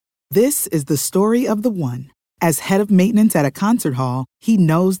This is the story of the one. As head of maintenance at a concert hall, he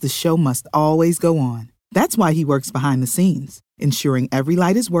knows the show must always go on. That's why he works behind the scenes, ensuring every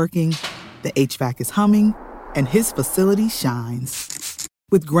light is working, the HVAC is humming, and his facility shines.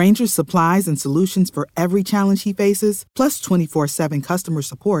 With Grainger's supplies and solutions for every challenge he faces, plus 24/7 customer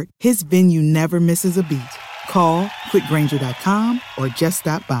support, his venue never misses a beat. Call quickgrainger.com or just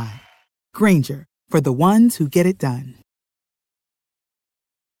stop by. Grainger, for the ones who get it done.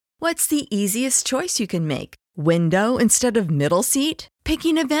 What's the easiest choice you can make? Window instead of middle seat?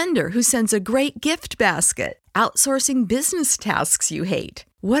 Picking a vendor who sends a great gift basket? Outsourcing business tasks you hate?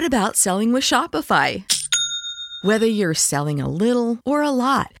 What about selling with Shopify? Whether you're selling a little or a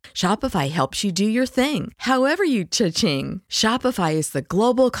lot, Shopify helps you do your thing, however you cha-ching. Shopify is the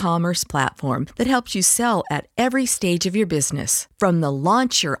global commerce platform that helps you sell at every stage of your business. From the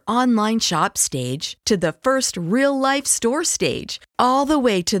launch your online shop stage to the first real-life store stage, all the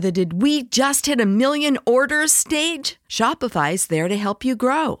way to the did we just hit a million orders stage. Shopify's there to help you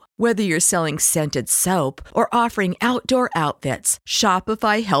grow. Whether you're selling scented soap or offering outdoor outfits,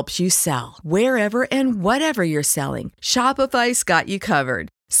 Shopify helps you sell. Wherever and whatever you're selling, Shopify's got you covered.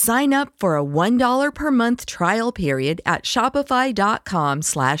 Sign up for a $1 per month trial period at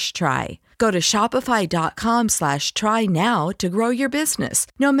shopify.com/try. Go to shopify.com/try now to grow your business,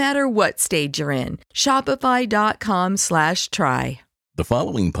 no matter what stage you're in. Shopify.com/try. The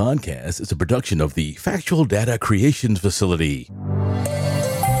following podcast is a production of the Factual Data Creation Facility.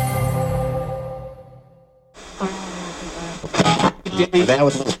 That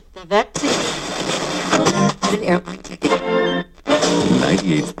was the vaccine. An airline ticket.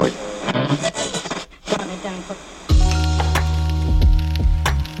 98 point.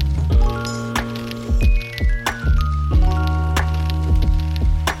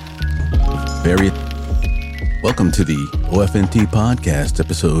 Welcome to the OFNT podcast,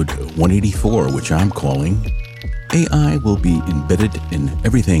 episode 184, which I'm calling AI Will Be Embedded in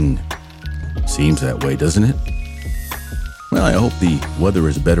Everything. Seems that way, doesn't it? Well, I hope the weather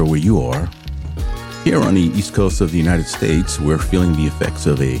is better where you are. Here on the east coast of the United States, we're feeling the effects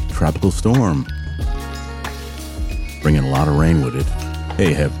of a tropical storm, bringing a lot of rain with it.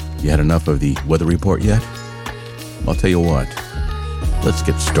 Hey, have you had enough of the weather report yet? I'll tell you what, let's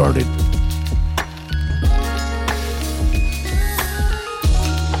get started.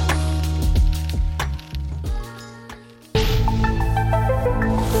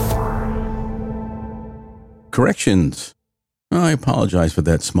 Corrections. I apologize for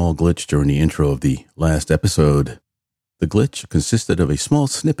that small glitch during the intro of the last episode. The glitch consisted of a small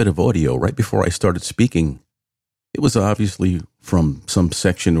snippet of audio right before I started speaking. It was obviously from some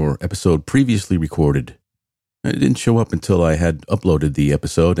section or episode previously recorded. It didn't show up until I had uploaded the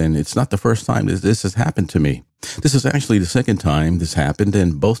episode, and it's not the first time this has happened to me. This is actually the second time this happened,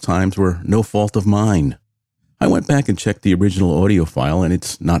 and both times were no fault of mine. I went back and checked the original audio file, and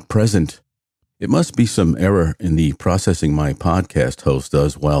it's not present. It must be some error in the processing my podcast host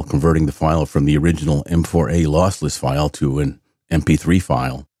does while converting the file from the original M4A lossless file to an MP3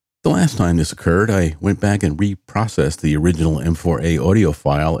 file. The last time this occurred, I went back and reprocessed the original M4A audio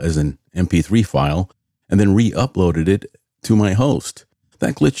file as an MP3 file and then re-uploaded it to my host.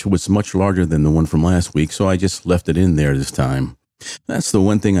 That glitch was much larger than the one from last week, so I just left it in there this time. That's the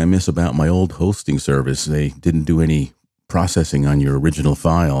one thing I miss about my old hosting service. They didn't do any processing on your original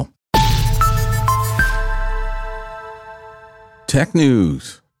file. Tech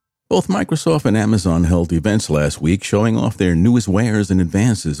news. Both Microsoft and Amazon held events last week showing off their newest wares and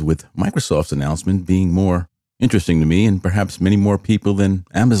advances, with Microsoft's announcement being more interesting to me and perhaps many more people than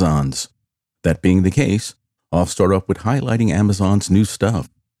Amazon's. That being the case, I'll start off with highlighting Amazon's new stuff.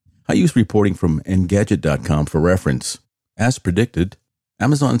 I use reporting from Engadget.com for reference. As predicted,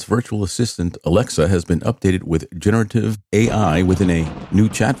 Amazon's virtual assistant Alexa has been updated with generative AI within a new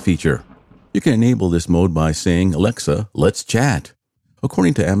chat feature. You can enable this mode by saying, "Alexa, let's chat."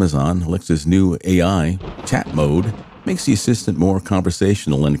 According to Amazon, Alexa's new AI chat mode makes the assistant more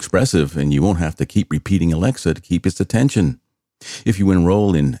conversational and expressive, and you won't have to keep repeating Alexa to keep its attention. If you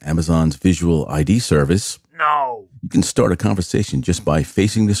enroll in Amazon's visual ID service, you can start a conversation just by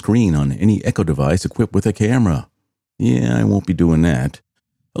facing the screen on any Echo device equipped with a camera. Yeah, I won't be doing that.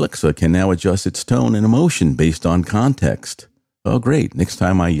 Alexa can now adjust its tone and emotion based on context. Oh, great. Next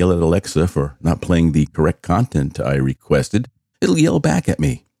time I yell at Alexa for not playing the correct content I requested, it'll yell back at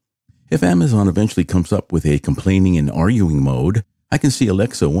me. If Amazon eventually comes up with a complaining and arguing mode, I can see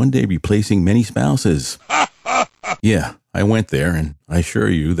Alexa one day replacing many spouses. Yeah, I went there, and I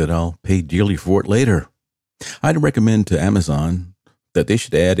assure you that I'll pay dearly for it later. I'd recommend to Amazon that they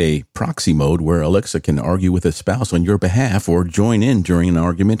should add a proxy mode where Alexa can argue with a spouse on your behalf or join in during an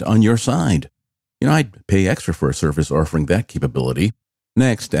argument on your side. I'd pay extra for a service offering that capability.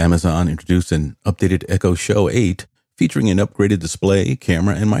 Next, Amazon introduced an updated Echo Show 8 featuring an upgraded display,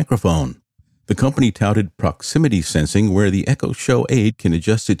 camera, and microphone. The company touted proximity sensing where the Echo Show 8 can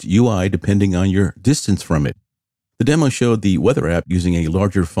adjust its UI depending on your distance from it. The demo showed the weather app using a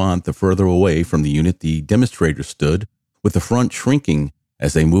larger font the further away from the unit the demonstrator stood, with the front shrinking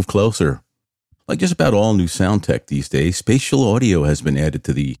as they move closer. Like just about all new sound tech these days, spatial audio has been added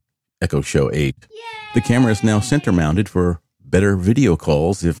to the Echo Show 8. Yay! The camera is now center-mounted for better video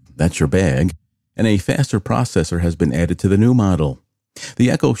calls, if that's your bag, and a faster processor has been added to the new model. The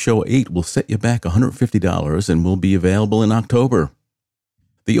Echo Show 8 will set you back $150 and will be available in October.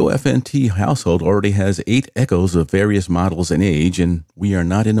 The OFNT household already has 8 Echoes of various models and age, and we are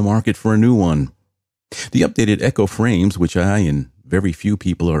not in the market for a new one. The updated Echo frames, which I and very few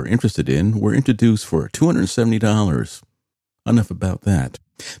people are interested in, were introduced for $270. Enough about that.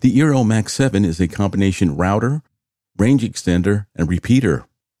 The Eero Max 7 is a combination router, range extender, and repeater.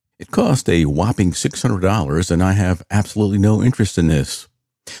 It cost a whopping $600, and I have absolutely no interest in this.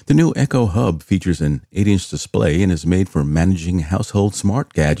 The new Echo Hub features an 8-inch display and is made for managing household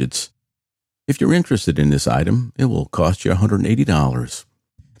smart gadgets. If you're interested in this item, it will cost you $180.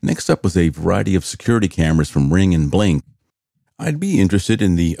 Next up was a variety of security cameras from Ring and Blink. I'd be interested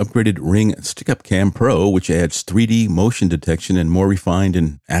in the upgraded Ring Stick-Up Cam Pro, which adds 3D motion detection and more refined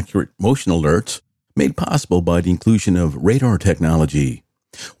and accurate motion alerts, made possible by the inclusion of radar technology.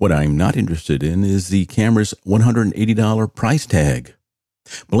 What I'm not interested in is the camera's $180 price tag.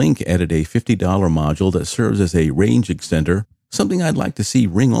 Blink added a $50 module that serves as a range extender, something I'd like to see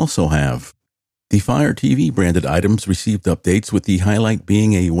Ring also have. The Fire TV branded items received updates, with the highlight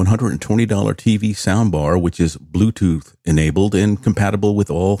being a $120 TV soundbar, which is Bluetooth enabled and compatible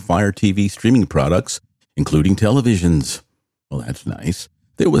with all Fire TV streaming products, including televisions. Well, that's nice.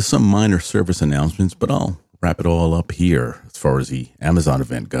 There was some minor service announcements, but I'll wrap it all up here as far as the Amazon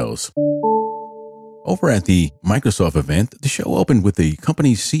event goes. Over at the Microsoft event, the show opened with the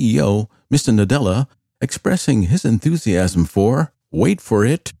company's CEO, Mr. Nadella, expressing his enthusiasm for, wait for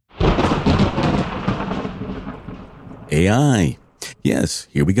it, AI. Yes,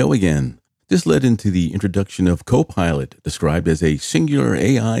 here we go again. This led into the introduction of Copilot, described as a singular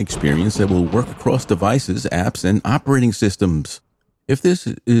AI experience that will work across devices, apps, and operating systems. If this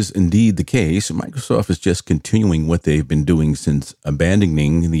is indeed the case, Microsoft is just continuing what they've been doing since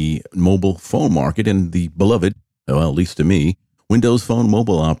abandoning the mobile phone market and the beloved, well, at least to me, Windows Phone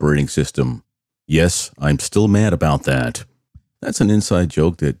mobile operating system. Yes, I'm still mad about that. That's an inside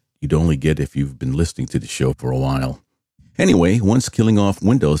joke that you'd only get if you've been listening to the show for a while. Anyway, once killing off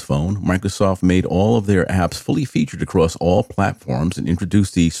Windows Phone, Microsoft made all of their apps fully featured across all platforms and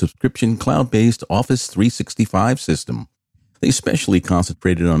introduced the subscription cloud-based Office 365 system. They especially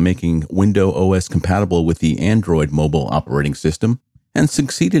concentrated on making Windows OS compatible with the Android mobile operating system and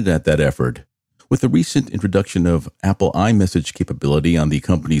succeeded at that effort. With the recent introduction of Apple iMessage capability on the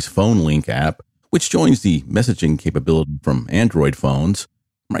company's PhoneLink app, which joins the messaging capability from Android phones,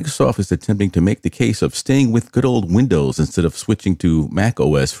 Microsoft is attempting to make the case of staying with good old Windows instead of switching to Mac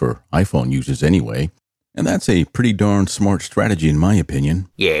OS for iPhone users anyway. And that's a pretty darn smart strategy in my opinion.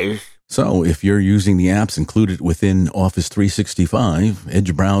 Yes. So if you're using the apps included within Office 365,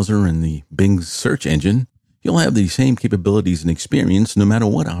 Edge browser, and the Bing search engine, you'll have the same capabilities and experience no matter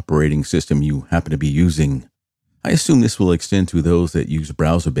what operating system you happen to be using. I assume this will extend to those that use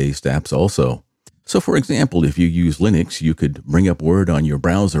browser-based apps also. So for example, if you use Linux, you could bring up Word on your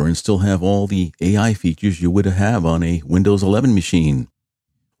browser and still have all the AI features you would have on a Windows 11 machine.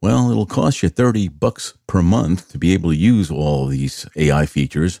 Well, it'll cost you $30 per month to be able to use all these AI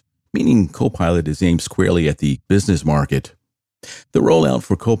features, meaning Copilot is aimed squarely at the business market. The rollout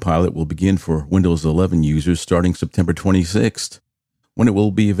for Copilot will begin for Windows 11 users starting September 26th. When it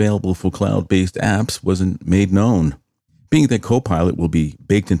will be available for cloud-based apps wasn't made known. Being that Copilot will be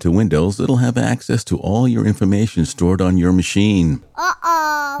baked into Windows, it'll have access to all your information stored on your machine.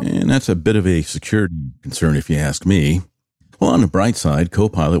 And that's a bit of a security concern if you ask me. Well, on the bright side,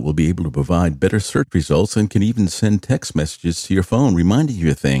 Copilot will be able to provide better search results and can even send text messages to your phone reminding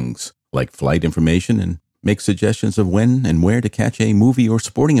you of things like flight information and make suggestions of when and where to catch a movie or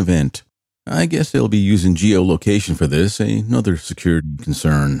sporting event. I guess they'll be using geolocation for this, another security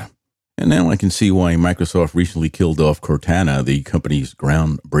concern. And now I can see why Microsoft recently killed off Cortana, the company's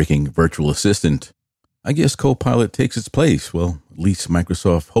groundbreaking virtual assistant. I guess Copilot takes its place. Well, at least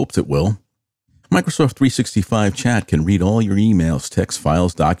Microsoft hopes it will. Microsoft 365 Chat can read all your emails, text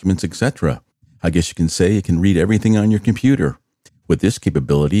files, documents, etc. I guess you can say it can read everything on your computer. With this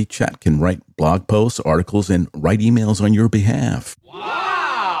capability, Chat can write blog posts, articles, and write emails on your behalf.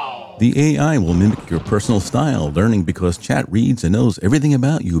 Wow! The AI will mimic your personal style, learning because Chat reads and knows everything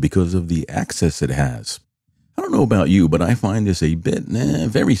about you because of the access it has. I don't know about you, but I find this a bit,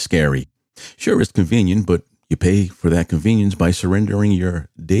 very scary. Sure, it's convenient, but you pay for that convenience by surrendering your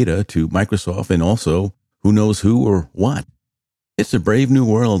data to Microsoft and also who knows who or what. It's a brave new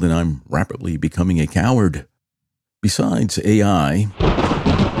world, and I'm rapidly becoming a coward. Besides AI,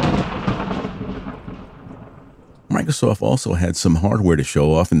 Microsoft also had some hardware to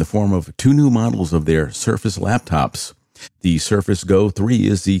show off in the form of 2 new models of their Surface laptops. The Surface Go 3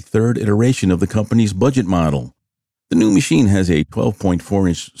 is the 3rd iteration of the company's budget model. The new machine has a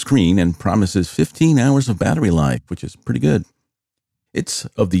 12.4-inch screen and promises 15 hours of battery life, which is pretty good. It's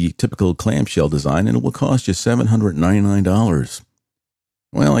of the typical clamshell design, and it will cost you $799.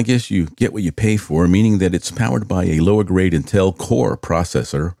 Well, I guess you get what you pay for, meaning that it's powered by a lower-grade Intel Core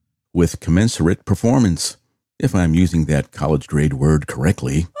processor with commensurate performance, if I'm using that college-grade word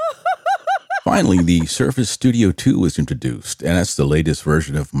correctly. Finally, the Surface Studio 2 was introduced, and that's the latest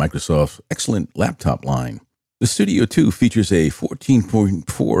version of Microsoft's excellent laptop line. The Studio 2 features a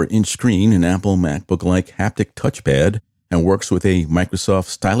 14.4-inch screen, an Apple MacBook-like haptic touchpad, and works with a Microsoft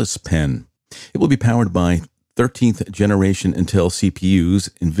Stylus pen. It will be powered by 13th generation Intel CPUs,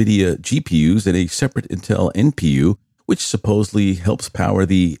 NVIDIA GPUs, and a separate Intel NPU, which supposedly helps power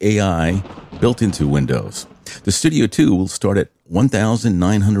the AI built into Windows. The Studio 2 will start at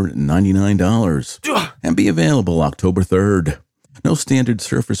 $1,999 and be available October 3rd. No standard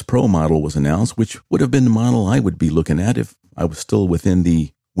Surface Pro model was announced, which would have been the model I would be looking at if I was still within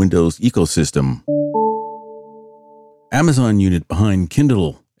the Windows ecosystem. Amazon unit behind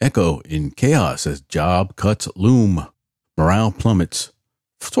Kindle Echo in chaos as job cuts loom. Morale plummets.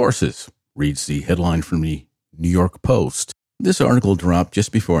 Sources, reads the headline from the New York Post. This article dropped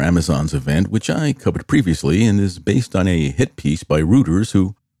just before Amazon's event, which I covered previously, and is based on a hit piece by Reuters,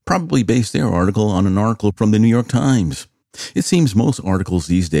 who probably based their article on an article from the New York Times. It seems most articles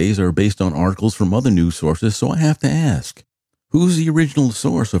these days are based on articles from other news sources, so I have to ask, who's the original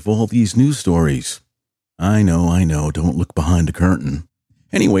source of all these news stories? I know, don't look behind the curtain.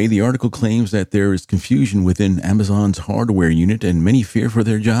 Anyway, the article claims that there is confusion within Amazon's hardware unit and many fear for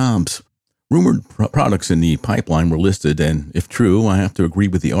their jobs. Rumored products in the pipeline were listed, and if true, I have to agree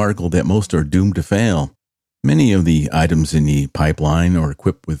with the article that most are doomed to fail. Many of the items in the pipeline are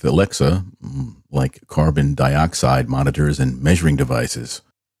equipped with Alexa, like carbon dioxide monitors and measuring devices.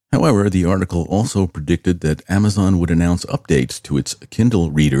 However, the article also predicted that Amazon would announce updates to its Kindle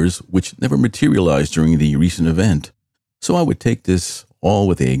readers, which never materialized during the recent event. So I would take this all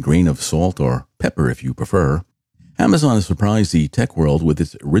with a grain of salt or pepper if you prefer. Amazon has surprised the tech world with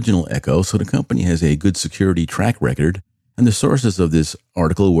its original Echo, so the company has a good security track record, and the sources of this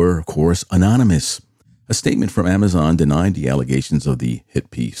article were, of course, anonymous. A statement from Amazon denied the allegations of the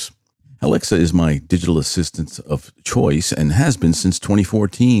hit piece. Alexa is my digital assistant of choice and has been since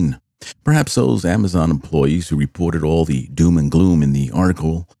 2014. Perhaps those Amazon employees who reported all the doom and gloom in the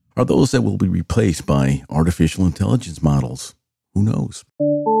article are those that will be replaced by artificial intelligence models. Who knows?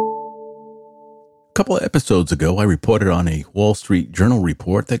 A couple of episodes ago, I reported on a Wall Street Journal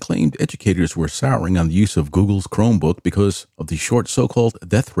report that claimed educators were souring on the use of Google's Chromebook because of the short so-called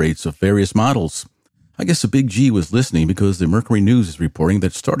death rates of various models. I guess the Big G was listening because the Mercury News is reporting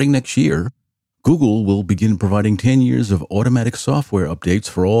that starting next year, Google will begin providing 10 years of automatic software updates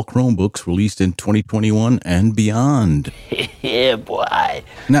for all Chromebooks released in 2021 and beyond. Yeah, boy.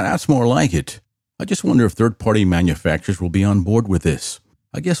 Now that's more like it. I just wonder if third-party manufacturers will be on board with this.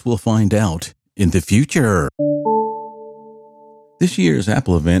 I guess we'll find out in the future. This year's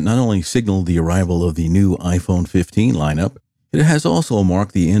Apple event not only signaled the arrival of the new iPhone 15 lineup, it has also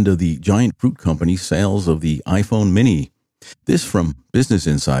marked the end of the giant fruit company's sales of the iPhone mini. This from Business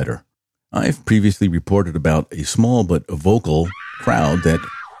Insider. I've previously reported about a small but vocal crowd that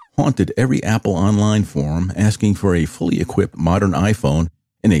haunted every Apple online forum asking for a fully equipped modern iPhone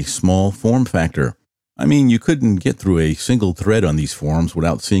in a small form factor. I mean, you couldn't get through a single thread on these forums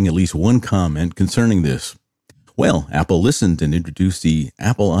without seeing at least one comment concerning this. Well, Apple listened and introduced the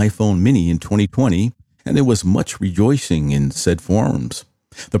Apple iPhone mini in 2020, and there was much rejoicing in said forums.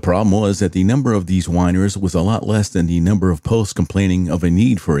 The problem was that the number of these whiners was a lot less than the number of posts complaining of a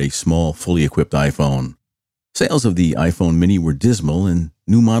need for a small, fully equipped iPhone. Sales of the iPhone mini were dismal, and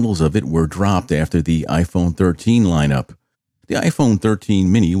new models of it were dropped after the iPhone 13 lineup. The iPhone 13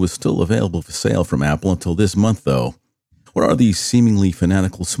 mini was still available for sale from Apple until this month, though. What are these seemingly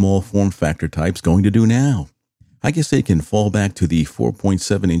fanatical small form factor types going to do now? I guess they can fall back to the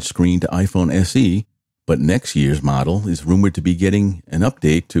 4.7-inch screen to iPhone SE, But next year's model is rumored to be getting an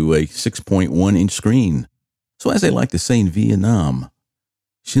update to a 6.1-inch screen. So as they like to say in Vietnam,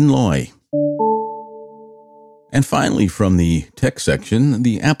 Xin Loi. And finally, from the tech section,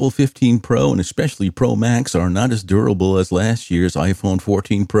 the Apple 15 Pro and especially Pro Max are not as durable as last year's iPhone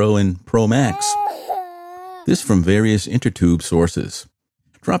 14 Pro and Pro Max. This from various intertube sources.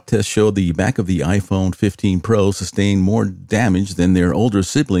 Drop tests showed the back of the iPhone 15 Pro sustained more damage than their older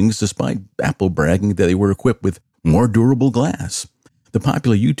siblings, despite Apple bragging that they were equipped with more durable glass. The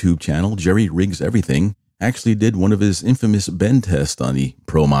popular YouTube channel, Jerry Rigs Everything, actually did one of his infamous bend tests on the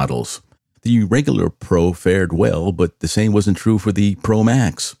Pro models. The regular Pro fared well, but the same wasn't true for the Pro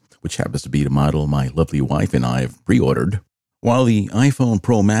Max, which happens to be the model my lovely wife and I have pre-ordered. While the iPhone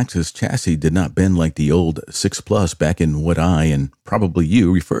Pro Max's chassis did not bend like the old 6 Plus back in what I, and probably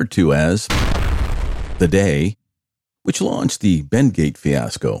you, referred to as the day, which launched the Bendgate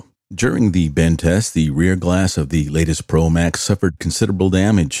fiasco. During the bend test, the rear glass of the latest Pro Max suffered considerable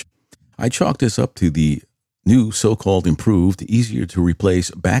damage. I chalked this up to the new so-called improved,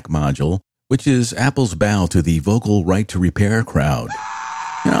 easier-to-replace back module, which is Apple's bow to the vocal right-to-repair crowd.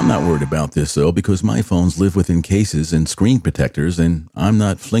 And I'm not worried about this, though, because my phones live within cases and screen protectors, and I'm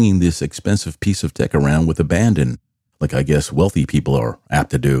not flinging this expensive piece of tech around with abandon, like I guess wealthy people are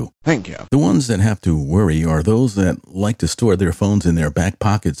apt to do. Thank you. The ones that have to worry are those that like to store their phones in their back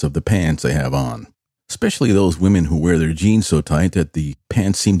pockets of the pants they have on, especially those women who wear their jeans so tight that the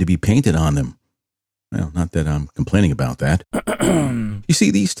pants seem to be painted on them. Well, not that I'm complaining about that. You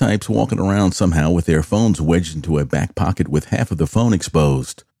see these types walking around somehow with their phones wedged into a back pocket with half of the phone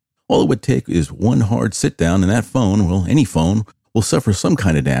exposed. All it would take is one hard sit down and that phone, well, any phone, will suffer some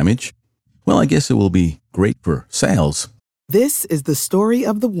kind of damage. Well, I guess it will be great for sales. This is the story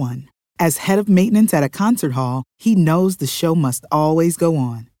of the one. As head of maintenance at a concert hall, he knows the show must always go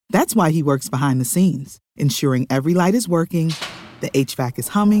on. That's why he works behind the scenes, ensuring every light is working, the HVAC is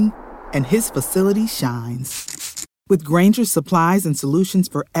humming, and his facility shines. With Grainger's supplies and solutions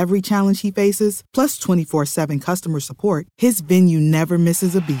for every challenge he faces, plus 24/7 customer support, his venue never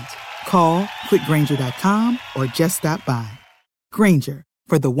misses a beat. Call quickgrainger.com or just stop by. Grainger,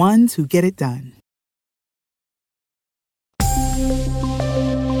 for the ones who get it done.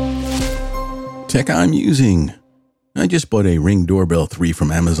 Tech I'm using. I just bought a Ring Doorbell 3 from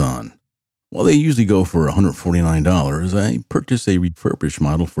Amazon. While they usually go for $149, I purchased a refurbished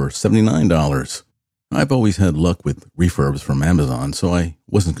model for $79. I've always had luck with refurbs from Amazon, so I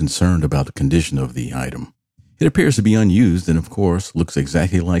wasn't concerned about the condition of the item. It appears to be unused and, of course, looks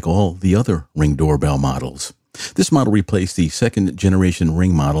exactly like all the other Ring Doorbell models. This model replaced the second-generation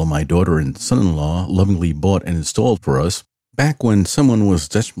Ring model my daughter and son-in-law lovingly bought and installed for us back when someone was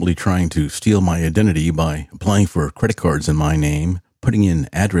desperately trying to steal my identity by applying for credit cards in my name, putting in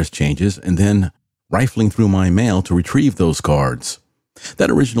address changes, and then rifling through my mail to retrieve those cards.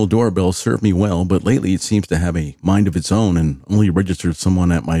 That original doorbell served me well, but lately it seems to have a mind of its own and only registers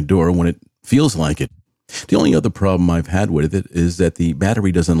someone at my door when it feels like it. The only other problem I've had with it is that the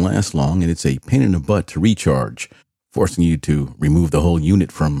battery doesn't last long and it's a pain in the butt to recharge, forcing you to remove the whole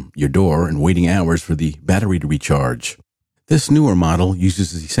unit from your door and waiting hours for the battery to recharge. This newer model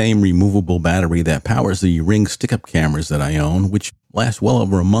uses the same removable battery that powers the Ring stick-up cameras that I own, which last well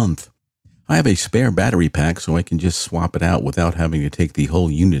over a month. I have a spare battery pack so I can just swap it out without having to take the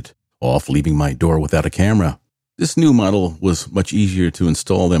whole unit off, leaving my door without a camera. This new model was much easier to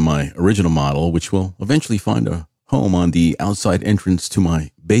install than my original model, which will eventually find a home on the outside entrance to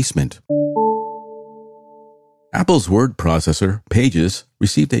my basement. Apple's word processor, Pages,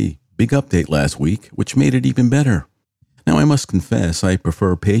 received a big update last week, which made it even better. Now, I must confess I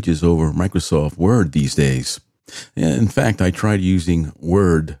prefer Pages over Microsoft Word these days. In fact, I tried using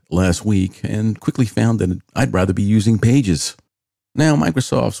Word last week and quickly found that I'd rather be using Pages. Now,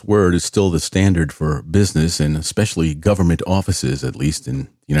 Microsoft's Word is still the standard for business and especially government offices, at least in the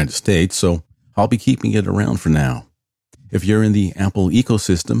United States, so I'll be keeping it around for now. If you're in the Apple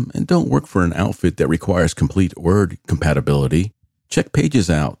ecosystem and don't work for an outfit that requires complete Word compatibility, check Pages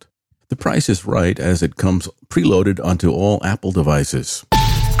out. The price is right as it comes preloaded onto all Apple devices.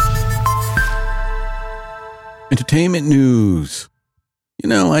 Entertainment news. You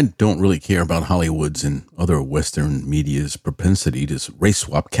know, I don't really care about Hollywood's and other Western media's propensity to race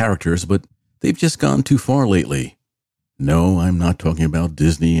swap characters, but they've just gone too far lately. No, I'm not talking about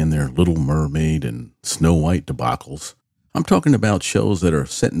Disney and their Little Mermaid and Snow White debacles. I'm talking about shows that are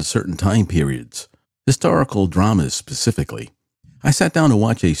set in certain time periods, historical dramas specifically. I sat down to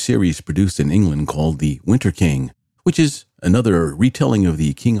watch a series produced in England called The Winter King, which is another retelling of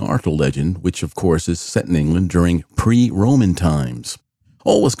the King Arthur legend, which of course is set in England during pre-Roman times.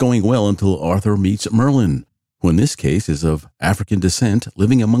 All was going well until Arthur meets Merlin, who in this case is of African descent,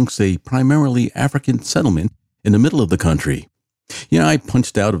 living amongst a primarily African settlement in the middle of the country. I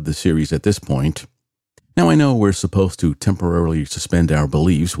punched out of the series at this point. Now I know we're supposed to temporarily suspend our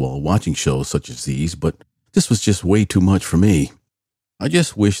beliefs while watching shows such as these, but this was just way too much for me. I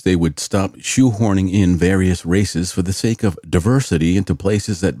just wish they would stop shoehorning in various races for the sake of diversity into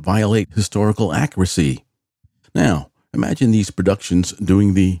places that violate historical accuracy. Now, imagine these productions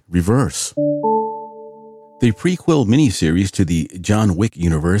doing the reverse. The prequel miniseries to the John Wick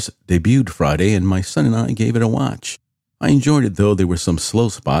universe debuted Friday, and my son and I gave it a watch. I enjoyed it, though there were some slow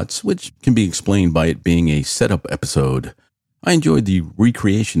spots, which can be explained by it being a setup episode. I enjoyed the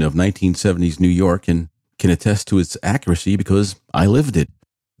recreation of 1970s New York and can attest to its accuracy because I lived it.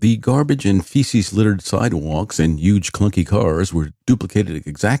 The garbage and feces-littered sidewalks and huge clunky cars were duplicated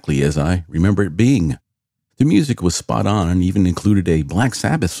exactly as I remember it being. The music was spot on and even included a Black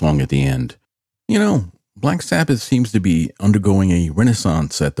Sabbath song at the end. Black Sabbath seems to be undergoing a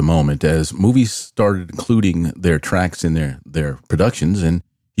renaissance at the moment as movies started including their tracks in their productions and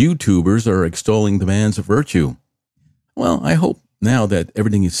YouTubers are extolling the band's virtue. Well, I hope now that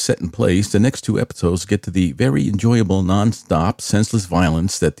everything is set in place, the next 2 episodes get to the very enjoyable, non-stop, senseless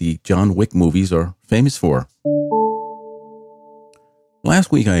violence that the John Wick movies are famous for.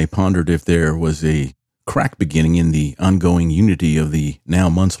 Last week I pondered if there was a crack beginning in the ongoing unity of the now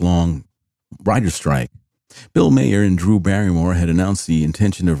months-long writer's strike. Bill Mayer and Drew Barrymore had announced the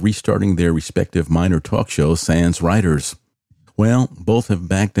intention of restarting their respective minor talk shows sans writers. Well, both have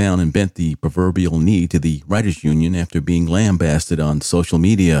backed down and bent the proverbial knee to the writers' union after being lambasted on social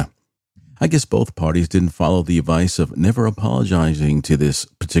media. I guess both parties didn't follow the advice of never apologizing to this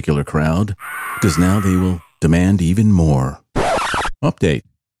particular crowd, because now they will demand even more. Update.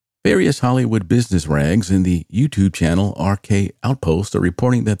 Various Hollywood business rags in the YouTube channel RK Outpost are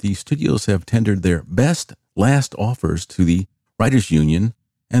reporting that the studios have tendered their best last offers to the writers' union,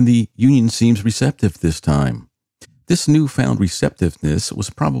 and the union seems receptive this time. This newfound receptiveness was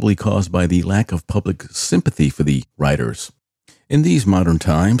probably caused by the lack of public sympathy for the writers. In these modern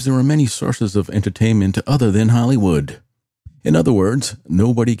times, there are many sources of entertainment other than Hollywood. In other words,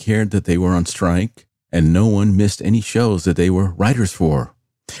 nobody cared that they were on strike, and no one missed any shows that they were writers for.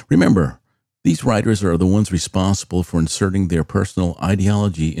 Remember, these writers are the ones responsible for inserting their personal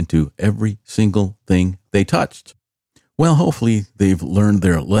ideology into every single thing they touched. Well, hopefully they've learned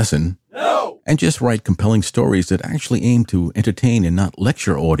their lesson. No! And just write compelling stories that actually aim to entertain and not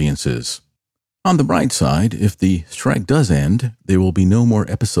lecture audiences. On the bright side, if the strike does end, there will be no more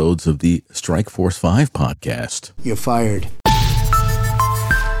episodes of the Strike Force 5 podcast. You're fired.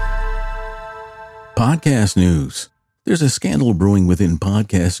 Podcast news. There's a scandal brewing within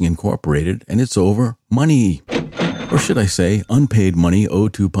Podcasting Incorporated, and it's over money. Or should I say, unpaid money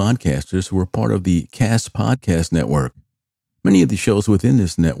owed to podcasters who are part of the Cast Podcast Network. Many of the shows within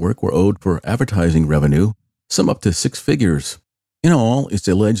this network were owed for advertising revenue, some up to 6 figures. In all, it's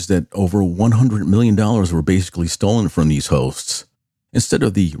alleged that over $100 million were basically stolen from these hosts. Instead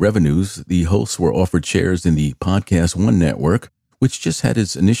of the revenues, the hosts were offered shares in the Podcast One network, which just had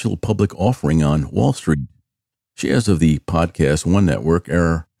its initial public offering on Wall Street. Shares of the Podcast One network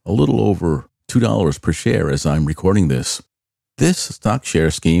are a little over $2 per share as I'm recording this. This stock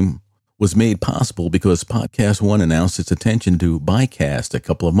share scheme was made possible because Podcast One announced its intention to buy Cast a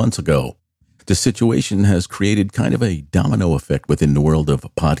couple of months ago. The situation has created kind of a domino effect within the world of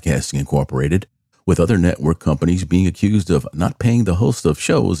Podcasting Incorporated, with other network companies being accused of not paying the hosts of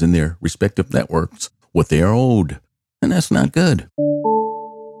shows in their respective networks what they are owed. And that's not good.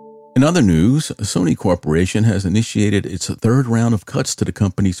 In other news, Sony Corporation has initiated its 3rd round of cuts to the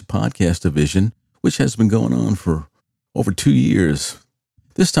company's podcast division, which has been going on for over 2 years.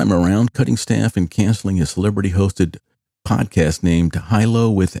 This time around, cutting staff and canceling a celebrity-hosted podcast named High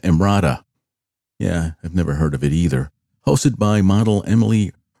Low with Emrata. Yeah, I've never heard of it either. Hosted by model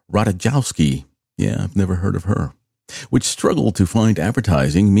Emily Ratajkowski. Yeah, I've never heard of her. Which struggled to find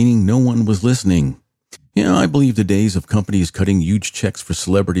advertising, meaning no one was listening. I believe the days of companies cutting huge checks for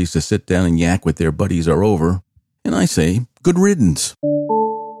celebrities to sit down and yak with their buddies are over. And I say, good riddance.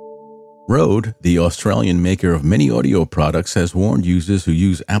 Rode, the Australian maker of many audio products, has warned users who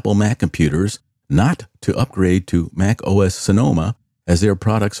use Apple Mac computers not to upgrade to Mac OS Sonoma, as their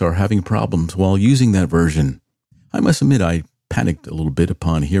products are having problems while using that version. I must admit I panicked a little bit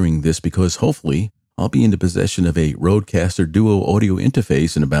upon hearing this because hopefully I'll be in the possession of a Rodecaster Duo audio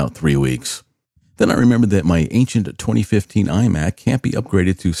interface in about 3 weeks. Then I remembered that my ancient 2015 iMac can't be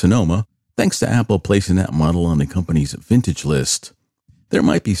upgraded to Sonoma thanks to Apple placing that model on the company's vintage list. There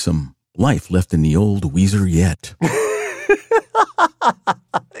might be some life left in the old Weezer yet.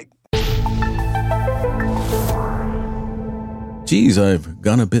 Geez, I've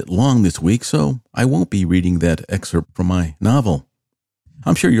gone a bit long this week, so I won't be reading that excerpt from my novel.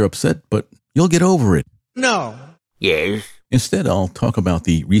 I'm sure you're upset, but you'll get over it. No. Yes. Instead, I'll talk about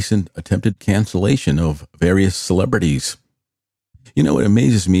the recent attempted cancellation of various celebrities. You know, it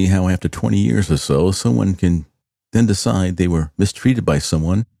amazes me how after 20 years or so, someone can then decide they were mistreated by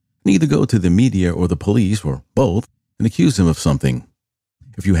someone and either go to the media or the police or both and accuse them of something.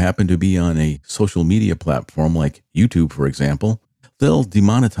 If you happen to be on a social media platform like YouTube, for example, they'll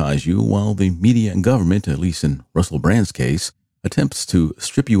demonetize you while the media and government, at least in Russell Brand's case, attempts to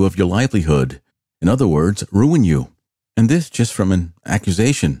strip you of your livelihood. In other words, ruin you. And this just from an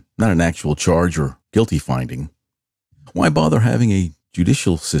accusation, not an actual charge or guilty finding. Why bother having a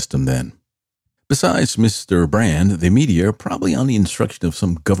judicial system then? Besides Mr. Brand, the media, probably on the instruction of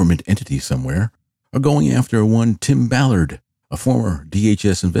some government entity somewhere, are going after one Tim Ballard, a former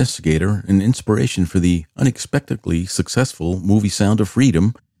DHS investigator and inspiration for the unexpectedly successful movie Sound of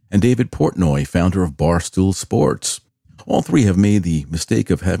Freedom, and David Portnoy, founder of Barstool Sports. All three have made the mistake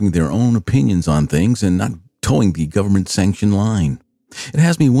of having their own opinions on things and not towing the government-sanctioned line. It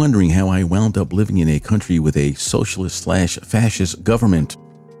has me wondering how I wound up living in a country with a socialist/fascist government.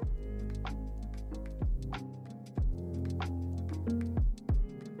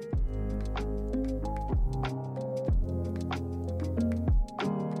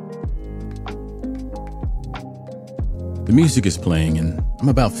 The music is playing and I'm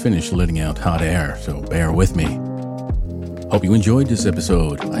about finished letting out hot air, so bear with me. Hope you enjoyed this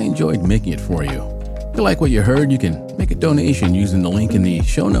episode. I enjoyed making it for you. If you like what you heard, you can make a donation using the link in the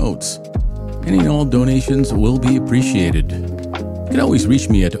show notes. Any and all donations will be appreciated. You can always reach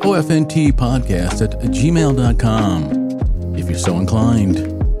me at ofntpodcast@gmail.com if you're so inclined.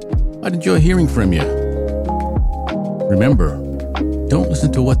 I'd enjoy hearing from you. Remember, don't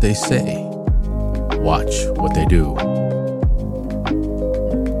listen to what they say. Watch what they do.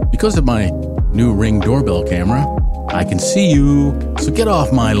 Because of my new Ring doorbell camera, I can see you, so get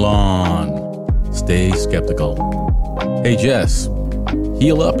off my lawn. Stay skeptical. Hey Jess,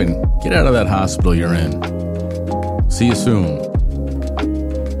 heal up and get out of that hospital you're in. See you soon.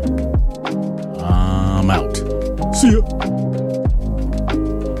 I'm out. See ya.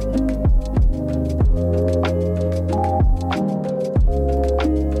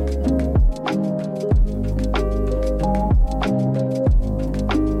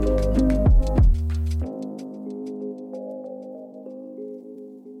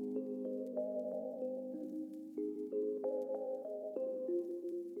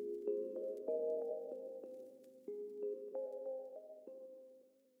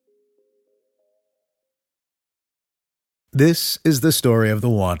 This is the story of the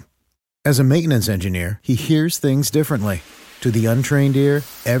one. As a maintenance engineer, he hears things differently. To the untrained ear,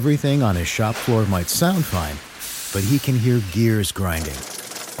 everything on his shop floor might sound fine, but he can hear gears grinding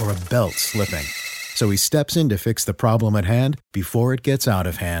or a belt slipping. So he steps in to fix the problem at hand before it gets out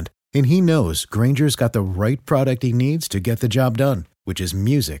of hand. And he knows Grainger's got the right product he needs to get the job done, which is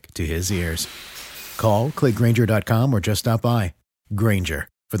music to his ears. Call, click Grainger.com, or just stop by. Grainger,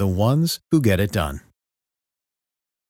 for the ones who get it done.